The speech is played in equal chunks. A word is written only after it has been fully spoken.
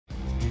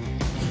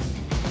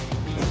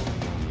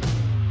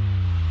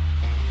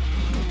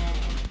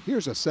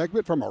Here's a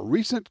segment from a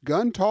recent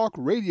Gun Talk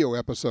radio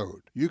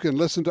episode. You can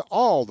listen to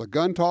all the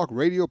Gun Talk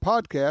radio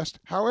podcasts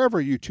however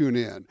you tune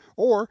in,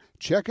 or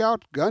check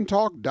out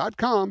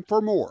guntalk.com for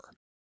more.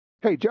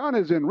 Hey, John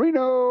is in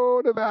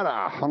Reno,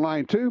 Nevada, on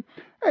line 2.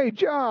 Hey,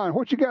 John,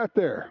 what you got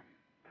there?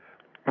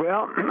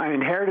 Well, I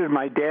inherited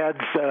my dad's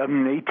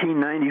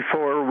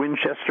 1894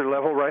 Winchester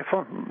lever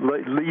rifle.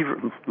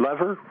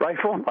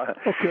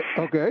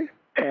 Okay.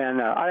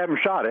 And I haven't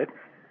shot it,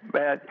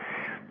 but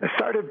I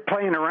started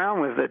playing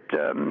around with it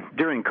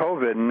during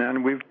COVID, and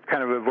then we've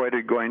kind of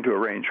avoided going to a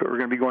range, but we're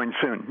going to be going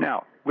soon.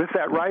 Now, with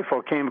that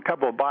rifle came a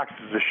couple of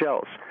boxes of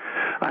shells.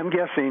 I'm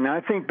guessing, I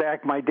think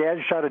back, my dad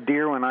shot a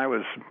deer when I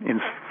was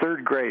in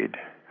 3rd grade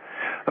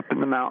up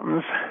in the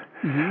mountains.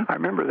 Mm-hmm. I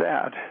remember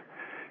that.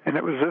 And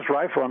it was this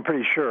rifle, I'm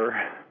pretty sure.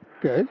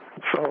 Okay.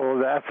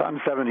 So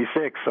I'm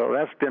 76, so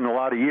that's been a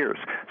lot of years.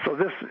 So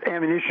this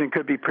ammunition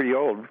could be pretty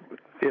old.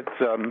 It's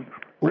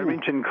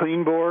Remington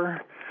Clean Bore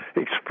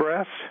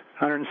Express,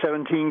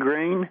 117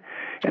 grain.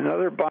 And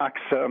another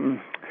box,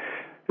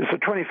 it's a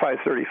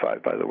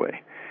 25-35, by the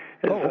way.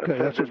 Okay.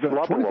 That's a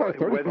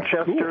 25-35.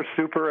 Winchester cool.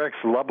 Super X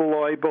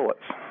Lebeloy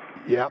bullets.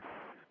 Yep.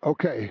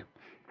 Okay.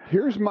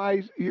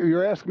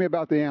 You're asking me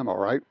about the ammo,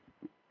 right?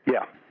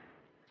 Yeah.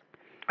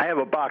 I have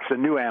a box of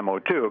new ammo,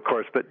 too, of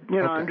course, but, okay.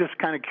 I'm just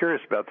kind of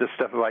curious about this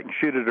stuff, if I can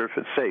shoot it or if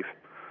it's safe.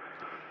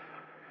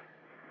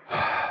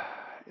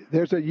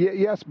 There's a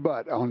yes,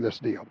 but on this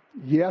deal.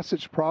 Yes,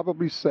 it's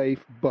probably safe,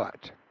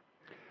 but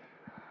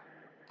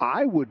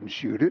I wouldn't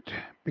shoot it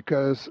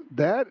because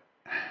that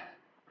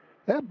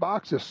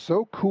box is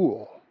so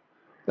cool.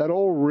 That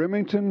old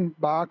Remington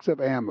box of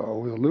ammo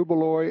with the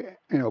Lebeloy,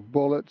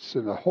 bullets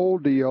and the whole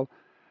deal.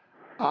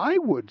 I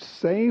would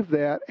save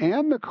that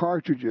and the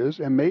cartridges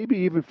and maybe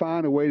even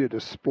find a way to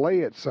display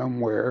it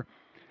somewhere.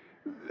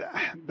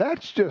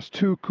 That's just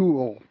too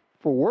cool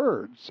for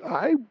words.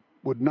 I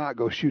would not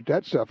go shoot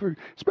that stuff,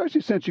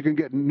 especially since you can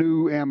get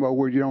new ammo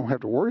where you don't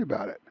have to worry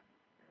about it.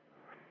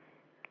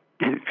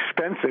 It's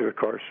expensive, of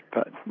course,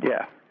 but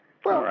yeah.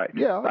 Well, all right.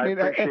 Yeah, I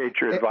appreciate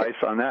your advice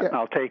on that, and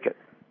I'll take it.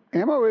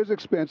 Ammo is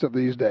expensive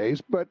these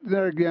days, but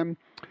then again,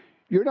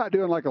 you're not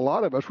doing like a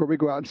lot of us where we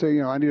go out and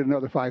say, I need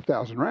another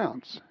 5,000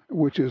 rounds,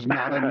 which is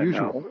not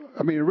unusual. No.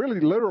 I mean, it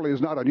really literally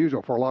is not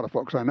unusual for a lot of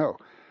folks I know.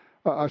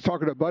 I was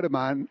talking to a buddy of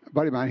mine,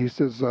 he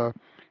says, well,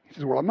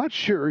 I'm not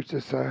sure. He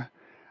says,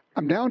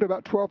 I'm down to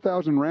about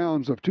 12,000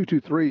 rounds of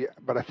 .223,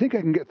 but I think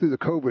I can get through the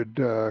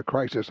COVID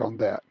crisis on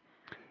that.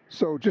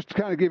 So just to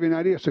kind of give you an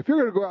idea, so if you're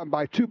going to go out and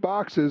buy 2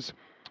 boxes,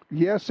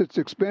 yes, it's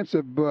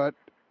expensive, but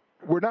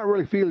we're not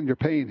really feeling your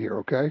pain here,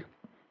 okay?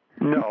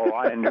 No,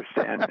 I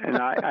understand. And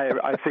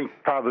I think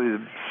probably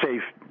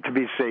to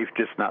be safe,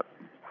 just not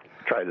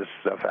try this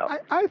stuff out.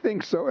 I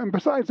think so. And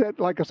besides that,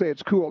 like I say,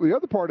 it's cool. The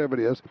other part of it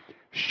is,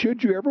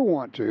 should you ever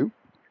want to,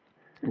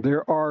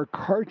 there are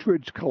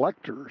cartridge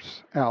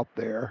collectors out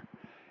there,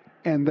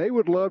 and they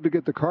would love to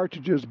get the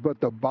cartridges,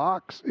 but the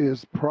box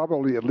is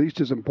probably at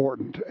least as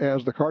important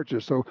as the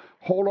cartridges. So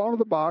hold on to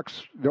the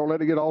box. Don't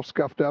let it get all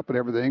scuffed up and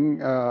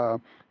everything.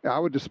 I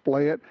would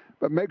display it,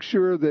 but make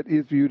sure that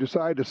if you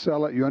decide to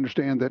sell it, you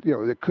understand that,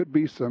 there could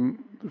be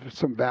some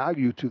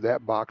value to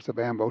that box of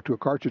ammo to a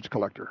cartridge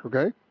collector,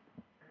 okay?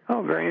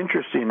 Oh, very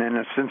interesting. And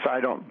since I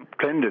don't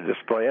tend to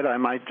display it, I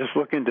might just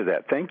look into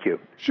that. Thank you.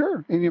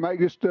 Sure. And you might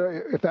just,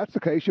 if that's the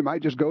case, you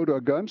might just go to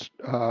a gun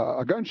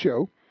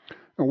show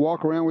and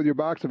walk around with your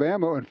box of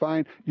ammo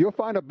and you'll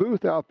find a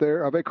booth out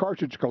there of a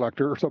cartridge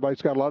collector or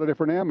somebody's got a lot of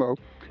different ammo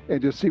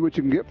and just see what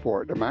you can get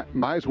for it.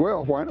 Might as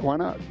well. Why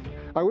not?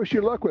 I wish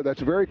you luck with it.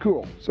 That's very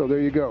cool. So there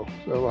you go.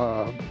 So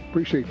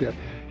appreciate that.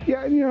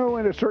 Yeah,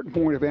 at a certain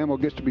point, if ammo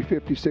gets to be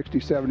 50, 60,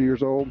 70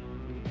 years old,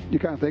 you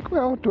kind of think,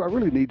 well, do I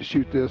really need to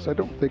shoot this? I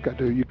don't think I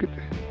do.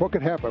 What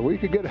could happen? Well, you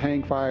could get a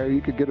hang fire.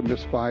 You could get a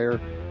misfire.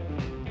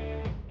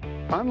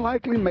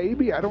 Unlikely,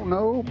 maybe. I don't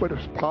know, but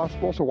it's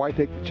possible. So why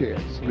take the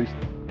chance? At least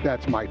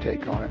that's my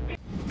take on it.